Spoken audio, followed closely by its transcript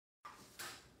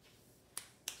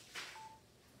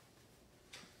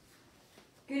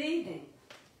Good evening.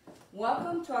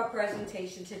 Welcome to our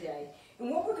presentation today.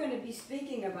 And what we're going to be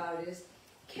speaking about is,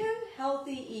 can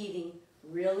healthy eating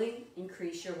really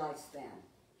increase your lifespan?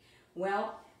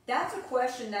 Well, that's a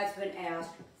question that's been asked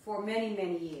for many,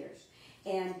 many years.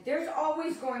 And there's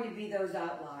always going to be those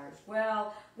outliers.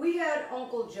 Well, we had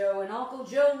Uncle Joe, and Uncle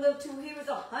Joe lived till he was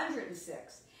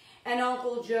 106. And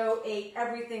Uncle Joe ate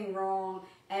everything wrong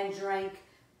and drank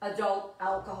adult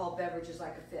alcohol beverages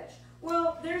like a fish.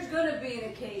 Well, there's going to be an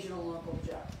occasional Uncle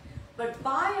Joe. But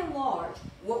by and large,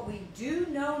 what we do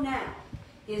know now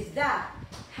is that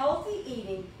healthy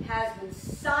eating has been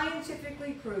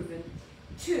scientifically proven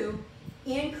to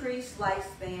increase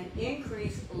lifespan,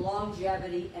 increase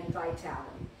longevity and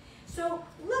vitality. So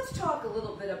let's talk a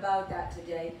little bit about that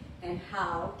today, and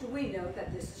how do we know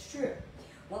that this is true?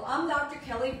 Well, I'm Dr.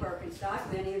 Kelly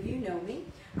Birkenstock. Many of you know me.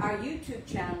 Our YouTube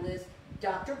channel is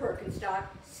Dr. Birkenstock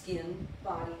Skin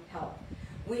Body Health.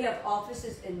 We have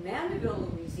offices in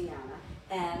Mandeville, Louisiana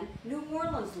and New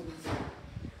Orleans, Louisiana.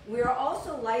 We are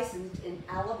also licensed in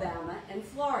Alabama and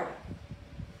Florida,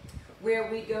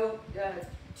 where we go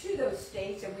to those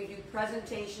states and we do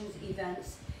presentations,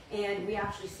 events, and we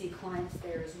actually see clients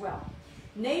there as well.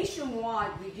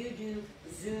 Nationwide, we do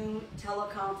Zoom,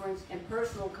 teleconference, and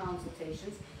personal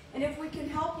consultations. And if we can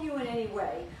help you in any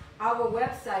way, our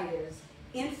website is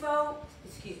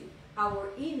our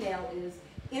email is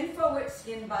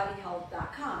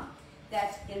info@skinbodyhealth.com.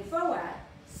 That's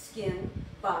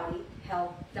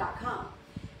info@skinbodyhealth.com.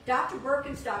 Dr.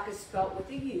 Birkenstock is spelled with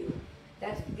a U.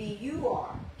 That's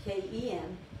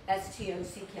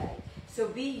B-U-R-K-E-N-S-T-O-C-K. So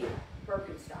B-U,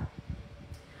 Birkenstock.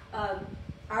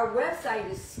 Our website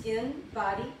is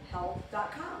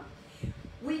skinbodyhealth.com.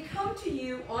 We come to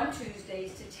you on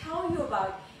Tuesdays to tell you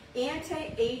about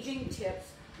anti-aging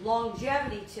tips,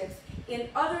 longevity tips, and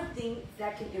other things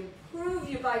that can improve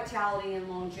your vitality and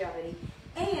longevity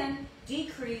and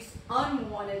decrease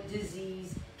unwanted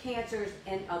disease, cancers,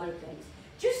 and other things.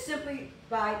 Just simply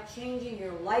by changing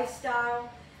your lifestyle,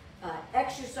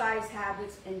 exercise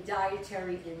habits, and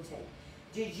dietary intake.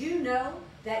 Did you know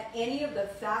that any of the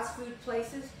fast food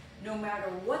places, no matter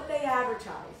what they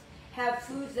advertise, have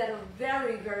foods that are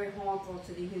very, very harmful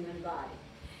to the human body?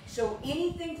 So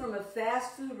anything from a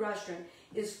fast food restaurant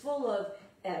is full of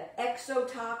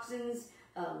exotoxins,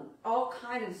 all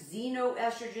kind of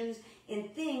xenoestrogens,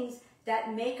 and things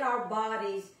that make our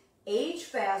bodies age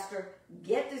faster,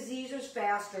 get diseases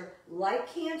faster, like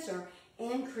cancer,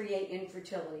 and create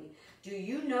infertility. Do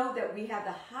you know that we have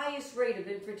the highest rate of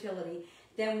infertility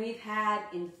than we've had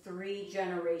in 3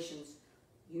 generations?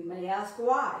 You may ask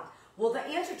why. Well, the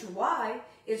answer to why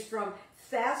is from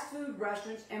fast food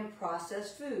restaurants and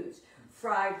processed foods.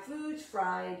 Fried foods,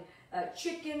 fried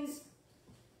chickens,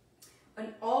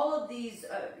 and all of these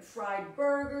fried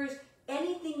burgers,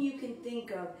 anything you can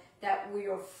think of that we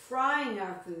are frying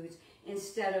our foods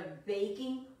instead of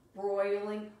baking,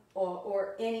 broiling,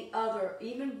 or any other,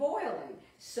 even boiling,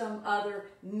 some other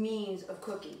means of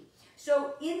cooking.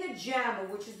 So in the JAMA,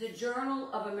 which is the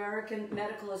Journal of American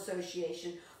Medical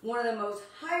Association, one of the most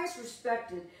highest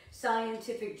respected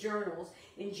scientific journals,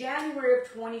 in January of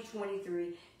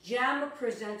 2023, JAMA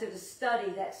presented a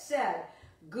study that said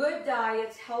good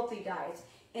diets, healthy diets,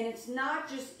 and it's not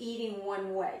just eating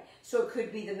one way. So it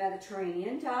could be the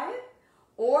Mediterranean diet,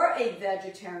 or a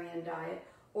vegetarian diet,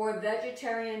 or a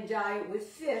vegetarian diet with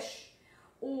fish,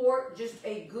 or just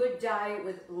a good diet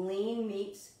with lean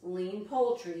meats, lean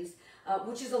poultries,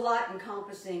 which is a lot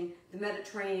encompassing the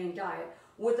Mediterranean diet,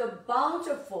 with a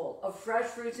bountiful of fresh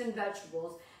fruits and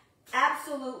vegetables,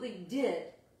 absolutely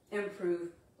did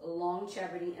improve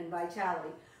longevity and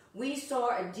vitality. We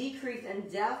saw a decrease in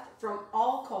death from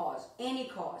all cause, any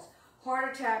cause,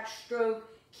 heart attack, stroke,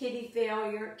 kidney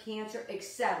failure, cancer,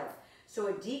 etc. So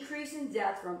a decrease in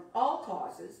death from all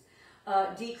causes,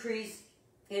 decrease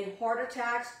in heart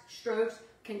attacks, strokes,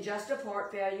 congestive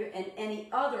heart failure, and any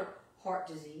other heart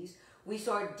disease. We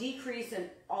saw a decrease in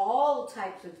all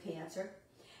types of cancer,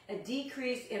 a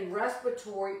decrease in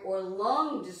respiratory or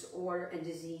lung disorder and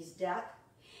disease death,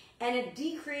 and a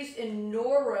decrease in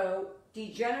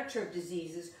neurodegenerative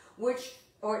diseases, which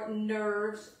are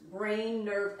nerves, brain,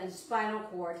 nerve, and spinal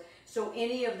cord. So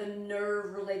any of the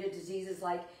nerve-related diseases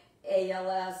like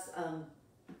ALS,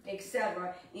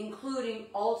 etc., including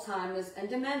Alzheimer's and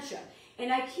dementia.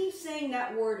 And I keep saying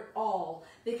that word all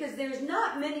because there's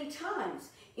not many times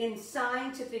in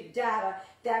scientific data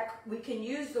that we can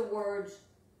use the words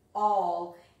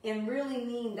all and really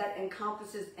mean that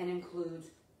encompasses and includes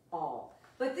all.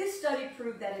 But this study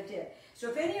proved that it did. So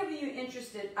if any of you are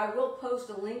interested, I will post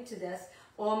a link to this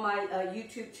on my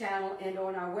YouTube channel and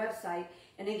on our website.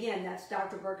 And again, that's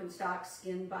Dr. Birkenstock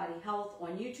Skin Body Health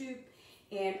on YouTube.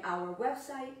 And our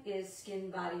website is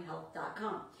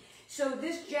skinbodyhealth.com. So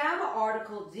this JAMA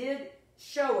article did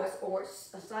show us, or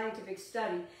a scientific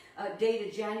study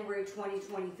dated January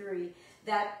 2023,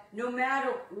 that no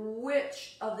matter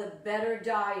which of the better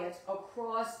diets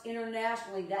across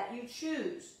internationally that you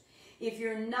choose, if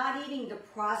you're not eating the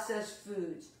processed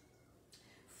foods,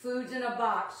 foods in a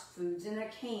box, foods in a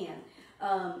can,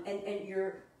 and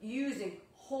you're using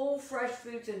whole fresh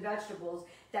fruits and vegetables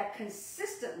that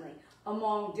consistently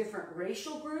among different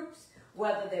racial groups,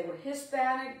 whether they were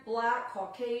Hispanic, Black,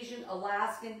 Caucasian,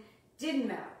 Alaskan, didn't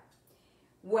matter.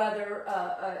 Whether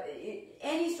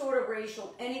any sort of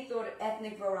racial, any sort of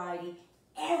ethnic variety,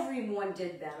 everyone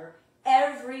did better.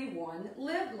 Everyone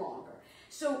lived longer.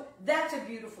 So that's a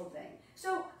beautiful thing.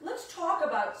 So let's talk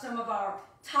about some of our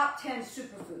top 10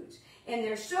 superfoods. And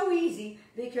they're so easy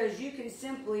because you can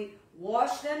simply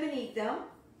wash them and eat them.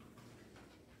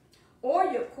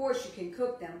 Or, of course, you can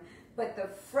cook them. But the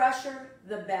fresher,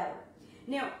 the better.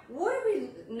 Now, what do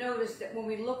we notice that when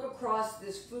we look across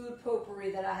this food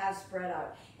potpourri that I have spread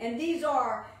out? And these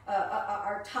are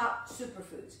our top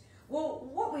superfoods. Well,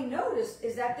 what we notice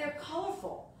is that they're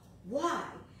colorful. Why?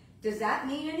 Does that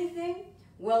mean anything?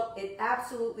 Well, it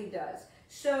absolutely does.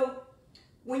 So,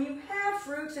 when you have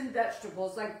fruits and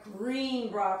vegetables like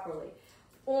green broccoli,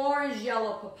 orange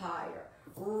yellow papaya,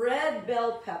 red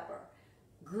bell pepper,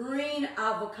 green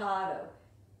avocado,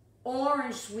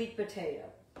 orange sweet potato,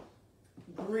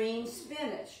 green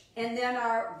spinach, and then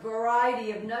our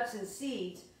variety of nuts and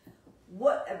seeds,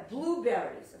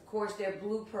 blueberries, of course they're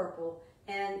blue-purple,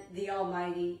 and the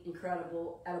almighty,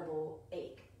 incredible, edible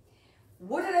ache.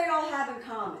 What do they all have in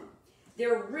common?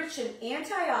 They're rich in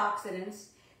antioxidants,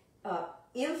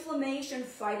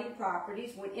 inflammation-fighting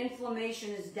properties. When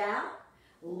inflammation is down,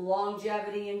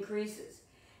 longevity increases.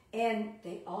 And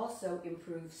they also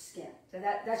improve skin. So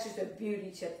that's just a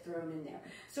beauty tip thrown in there.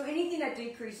 So anything that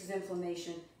decreases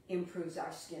inflammation improves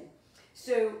our skin.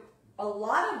 So a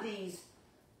lot of these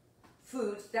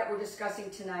foods that we're discussing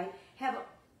tonight have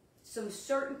some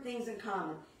certain things in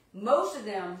common. Most of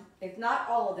them, if not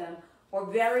all of them, are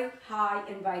very high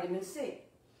in vitamin C.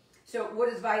 So what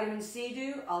does vitamin C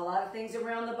do? A lot of things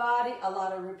around the body, a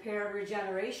lot of repair and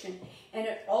regeneration, and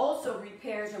it also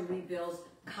repairs and rebuilds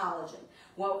collagen.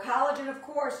 Well, collagen, of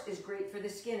course, is great for the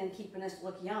skin and keeping us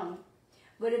look young,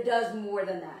 but it does more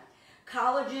than that.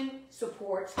 Collagen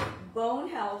supports bone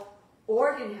health,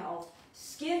 organ health,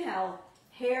 skin health,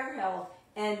 hair health,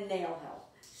 and nail health.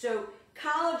 So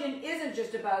collagen isn't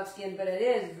just about skin, but it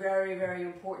is very, very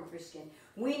important for skin.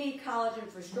 We need collagen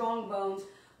for strong bones.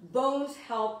 Bones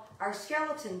help our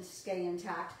skeleton stay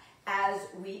intact as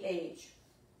we age.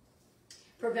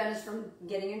 Prevent us from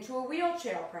getting into a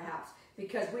wheelchair, perhaps,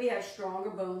 because we have stronger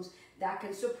bones that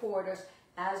can support us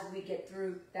as we get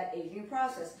through that aging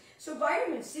process. So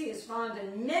vitamin C is found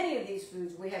in many of these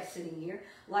foods we have sitting here,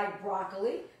 like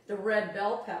broccoli, the red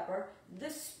bell pepper, the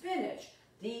spinach,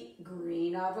 the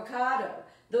green avocado,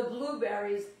 the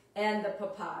blueberries, and the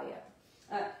papaya.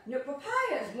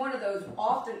 Papaya is one of those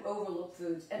often overlooked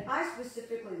foods, and I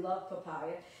specifically love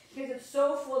papaya because it's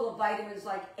so full of vitamins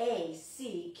like A,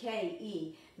 C, K,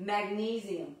 E,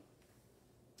 magnesium,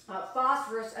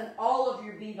 phosphorus, and all of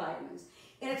your B vitamins.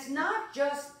 And it's not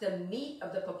just the meat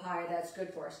of the papaya that's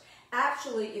good for us.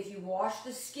 Actually, if you wash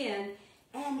the skin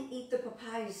and eat the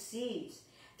papaya seeds,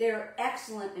 they're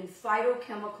excellent in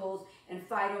phytochemicals and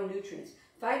phytonutrients.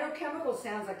 Phytochemical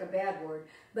sounds like a bad word,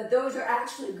 but those are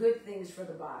actually good things for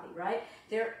the body, right?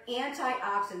 They're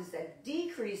antioxidants that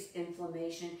decrease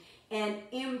inflammation and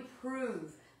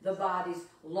improve the body's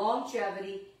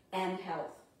longevity and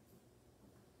health.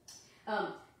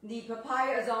 The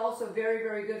papaya is also very,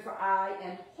 very good for eye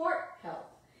and heart health.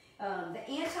 The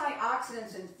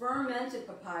antioxidants in fermented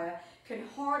papaya can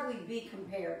hardly be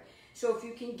compared. So if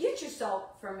you can get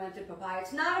yourself fermented papaya,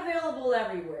 it's not available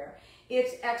everywhere.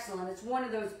 It's excellent. It's one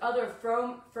of those other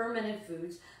fermented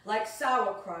foods like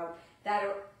sauerkraut that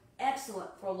are excellent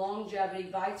for longevity,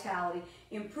 vitality,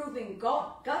 improving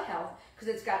gut health because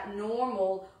it's got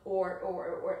normal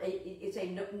it's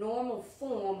a normal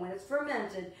form when it's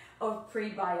fermented of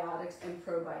prebiotics and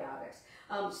probiotics.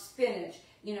 Spinach,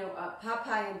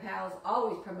 Popeye and Pals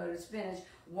always promoted spinach.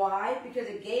 Why? Because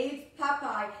it gave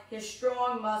Popeye his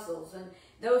strong muscles, and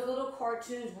those little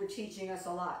cartoons were teaching us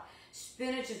a lot.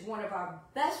 Spinach is one of our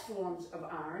best forms of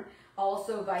iron,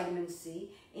 also vitamin C,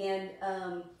 and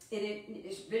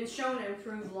it's been shown to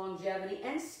improve longevity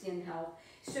and skin health.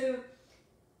 So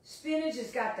Spinach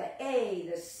has got the A,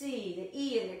 the C, the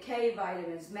E, and the K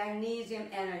vitamins, magnesium,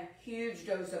 and a huge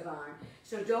dose of iron.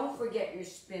 So don't forget your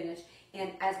spinach.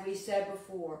 And as we said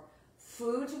before,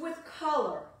 foods with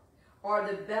color are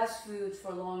the best foods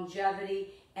for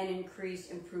longevity and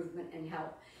increased improvement in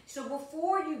health. So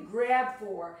before you grab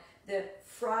for the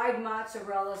fried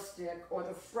mozzarella stick or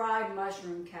the fried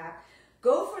mushroom cap,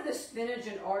 go for the spinach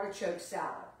and artichoke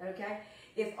salad, okay?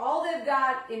 If all they've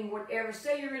got in whatever,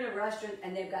 say you're in a restaurant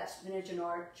and they've got spinach and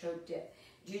artichoke dip,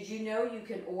 did you know you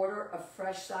can order a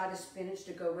fresh side of spinach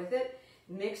to go with it,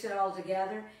 mix it all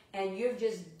together, and you've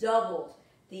just doubled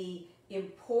the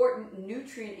important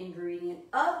nutrient ingredient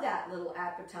of that little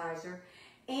appetizer,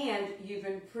 and you've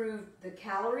improved the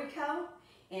calorie count,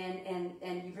 and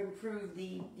you've improved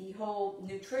the whole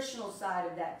nutritional side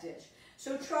of that dish.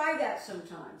 So try that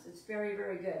sometimes. It's very,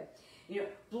 very good. You know,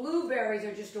 blueberries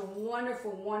are just a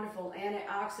wonderful, wonderful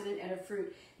antioxidant and a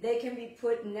fruit. They can be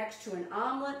put next to an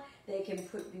omelet. They can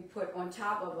be put on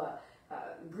top of a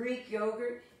Greek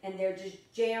yogurt, and they're just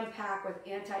jam-packed with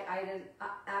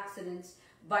antioxidants,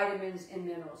 vitamins, and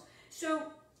minerals. So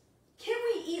can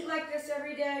we eat like this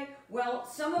every day? Well,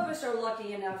 some of us are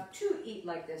lucky enough to eat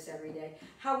like this every day.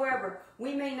 However,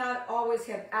 we may not always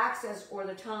have access or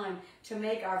the time to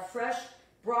make our fresh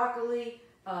broccoli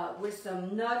with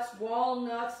some nuts,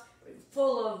 walnuts,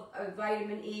 full of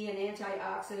vitamin E and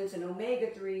antioxidants and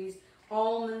omega-3s,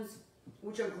 almonds,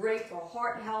 which are great for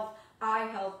heart health, eye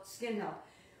health, skin health.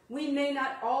 We may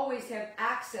not always have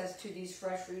access to these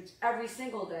fresh fruits every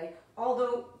single day,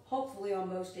 although hopefully on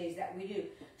most days that we do.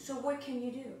 So what can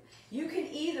you do? You can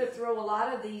either throw a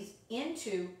lot of these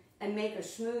into and make a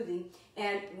smoothie,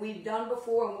 and we've done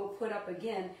before and we'll put up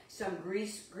again some green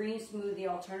smoothie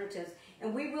alternatives,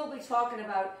 and we will be talking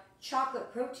about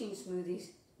chocolate protein smoothies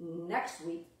next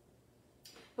week.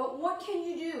 But what can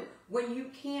you do when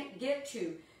you can't get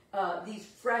to these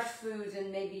fresh foods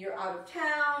and maybe you're out of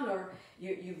town or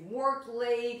you've worked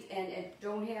late and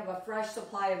don't have a fresh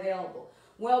supply available?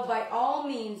 Well, by all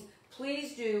means,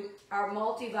 please do our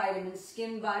multivitamin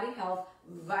Skin Body Health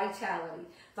Vitality.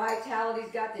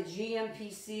 Vitality's got the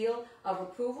GMP seal of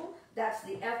approval. That's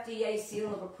the FDA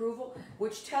seal of approval,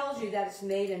 which tells you that it's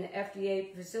made in an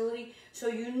FDA facility, so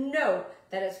you know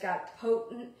that it's got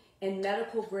potent and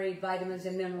medical grade vitamins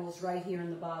and minerals right here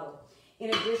in the bottle. In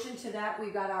addition to that,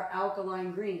 we've got our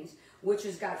alkaline greens, which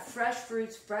has got fresh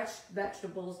fruits, fresh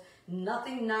vegetables,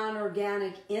 nothing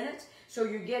non-organic in it. So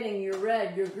you're getting your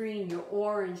red, your green, your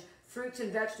orange, fruits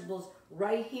and vegetables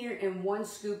right here in one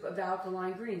scoop of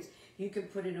alkaline greens. You can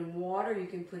put it in water, you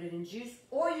can put it in juice,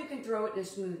 or you can throw it in a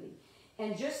smoothie.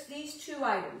 And just these two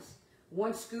items,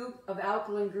 one scoop of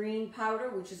alkaline green powder,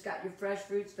 which has got your fresh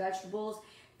fruits, vegetables,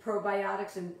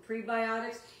 probiotics and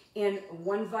prebiotics, and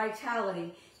one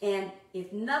Vitality. And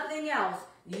if nothing else,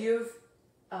 you've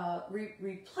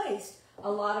replaced a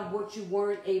lot of what you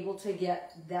weren't able to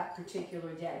get that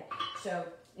particular day. So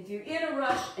if you're in a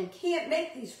rush and can't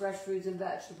make these fresh fruits and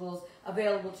vegetables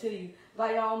available to you,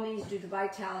 by all means do the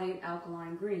Vitality and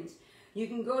alkaline greens. You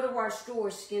can go to our store,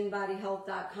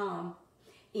 skinbodyhealth.com,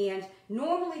 and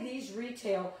normally these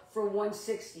retail for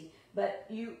 $160, but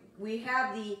we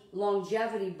have the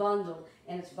longevity bundle,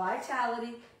 and it's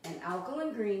Vitality and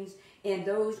alkaline greens, and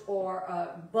those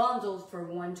are bundles for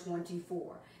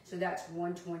 $124. So that's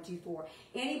 $124.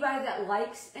 Anybody that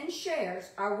likes and shares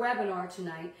our webinar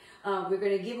tonight, we're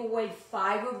going to give away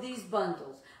 5 of these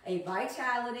bundles, a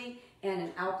Vitality and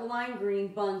an alkaline green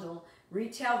bundle,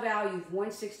 retail value of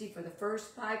 $160 for the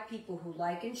first 5 people who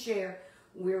like and share.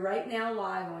 We're right now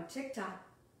live on TikTok,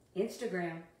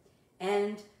 Instagram,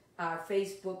 and our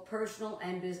Facebook personal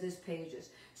and business pages.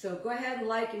 So go ahead and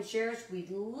like and share us. We'd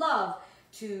love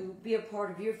to be a part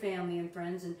of your family and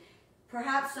friends, and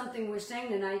perhaps something we're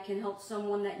saying tonight can help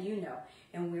someone that you know,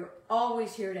 and we're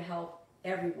always here to help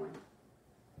everyone.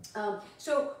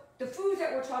 So the foods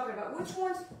that we're talking about, which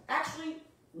ones actually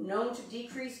known to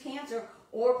decrease cancer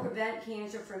or prevent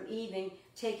cancer from even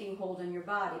taking hold in your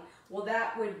body? Well,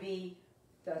 that would be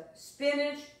the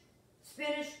spinach,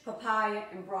 papaya,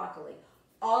 and broccoli,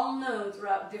 all known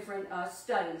throughout different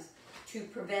studies to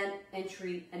prevent and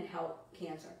treat and help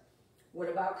cancer. What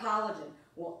about collagen?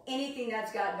 Well, anything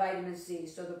that's got vitamin C.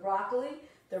 So the broccoli,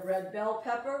 the red bell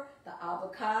pepper, the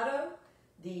avocado,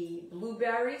 the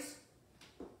blueberries,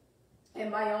 and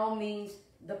by all means,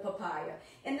 the papaya.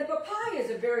 And the papaya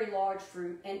is a very large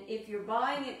fruit, and if you're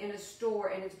buying it in a store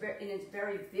and it's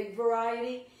very big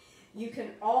variety, you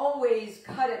can always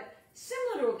cut it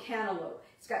similar to a cantaloupe.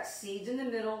 It's got seeds in the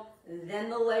middle, then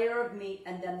the layer of meat,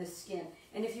 and then the skin.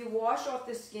 And if you wash off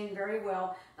the skin very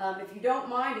well, if you don't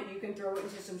mind it, you can throw it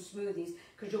into some smoothies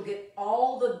because you'll get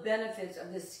all the benefits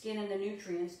of the skin and the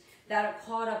nutrients that are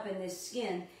caught up in this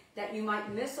skin that you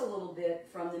might miss a little bit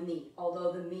from the meat,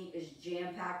 although the meat is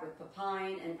jam-packed with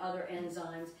papain and other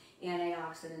enzymes,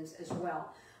 antioxidants as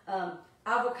well.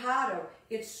 Avocado,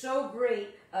 it's so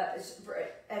great.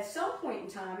 At some point in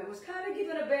time, it was kind of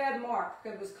given a bad mark.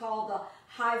 It was called the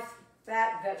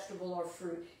high-fat vegetable or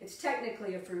fruit. It's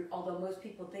technically a fruit, although most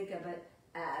people think of it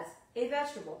as a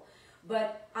vegetable.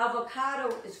 But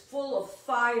avocado is full of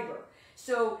fiber.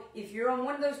 So if you're on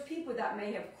one of those people that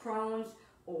may have Crohn's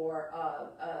or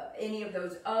any of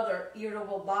those other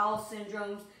irritable bowel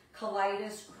syndromes,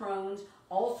 colitis, Crohn's,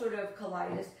 ulcerative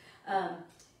colitis,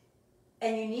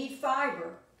 and you need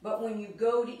fiber, but when you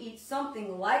go to eat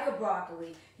something like a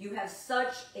broccoli, you have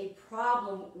such a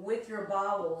problem with your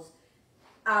bowels,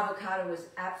 avocado is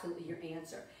absolutely your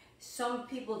answer. Some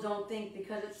people don't think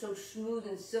because it's so smooth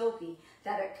and silky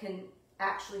that it can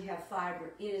actually have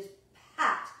fiber. It is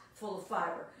packed full of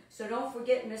fiber. So don't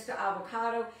forget, Mr.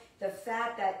 Avocado, the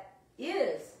fat that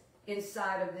is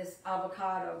inside of this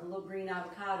avocado, the little green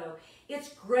avocado, it's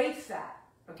great fat.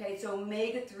 Okay, it's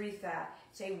omega-3 fat.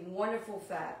 It's a wonderful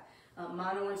fat,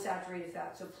 monounsaturated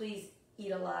fat. So please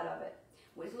eat a lot of it.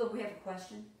 Look, we have a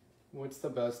question. What's the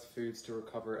best foods to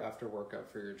recover after workout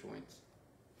for your joints?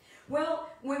 Well,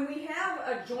 when we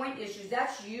have joint issues,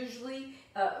 that's usually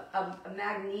a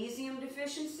magnesium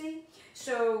deficiency.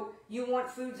 So you want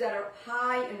foods that are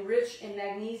high and rich in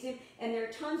magnesium, and there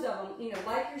are tons of them, you know,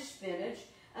 like your spinach,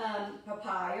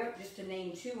 papaya, just to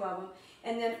name two of them.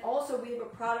 And then also we have a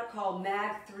product called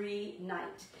Mag3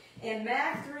 Night. And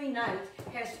Mag3 Night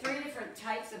has 3 different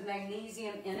types of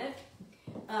magnesium in it.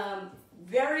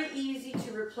 Very easy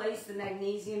to replace the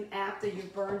magnesium after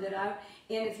you've burned it out.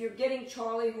 And if you're getting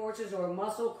Charlie horses or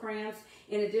muscle cramps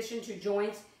in addition to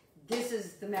joints, this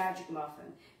is the magic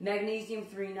muffin. Magnesium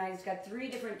 3 Night. It's got 3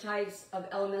 different types of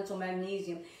elemental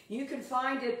magnesium. You can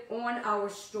find it on our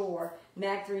store,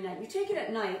 Mag3 Night. You take it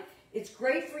at night. It's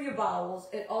great for your bowels.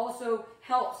 It also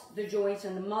helps the joints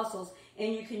and the muscles,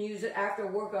 and you can use it after a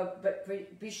workout, but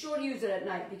be sure to use it at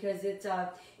night because it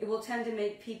will tend to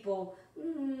make people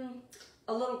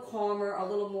a little calmer, a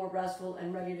little more restful,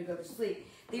 and ready to go to sleep.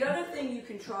 The other thing you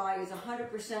can try is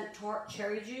 100% tart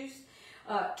cherry juice.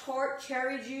 Tart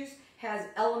cherry juice has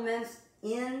elements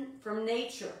in from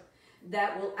nature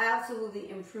that will absolutely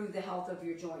improve the health of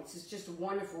your joints. It's just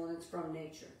wonderful, and it's from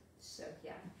nature. So,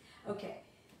 yeah. Okay.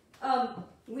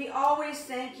 We always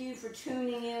thank you for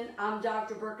tuning in. I'm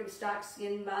Dr. Birkenstock,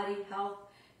 Skin Body Health,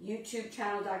 YouTube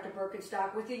channel, Dr.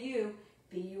 Birkenstock, with a U,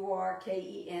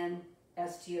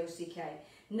 B-U-R-K-E-N-S-T-O-C-K.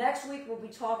 Next week, we'll be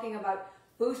talking about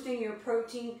boosting your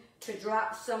protein to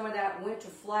drop some of that winter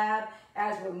flab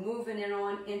as we're moving in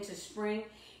on into spring.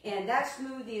 And that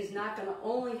smoothie is not going to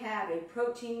only have a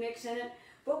protein mix in it,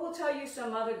 but we'll tell you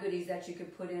some other goodies that you can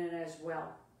put in it as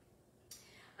well.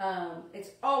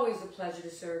 It's always a pleasure to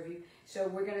serve you. So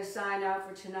we're going to sign out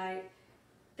for tonight.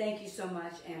 Thank you so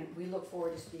much, and we look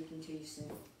forward to speaking to you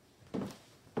soon.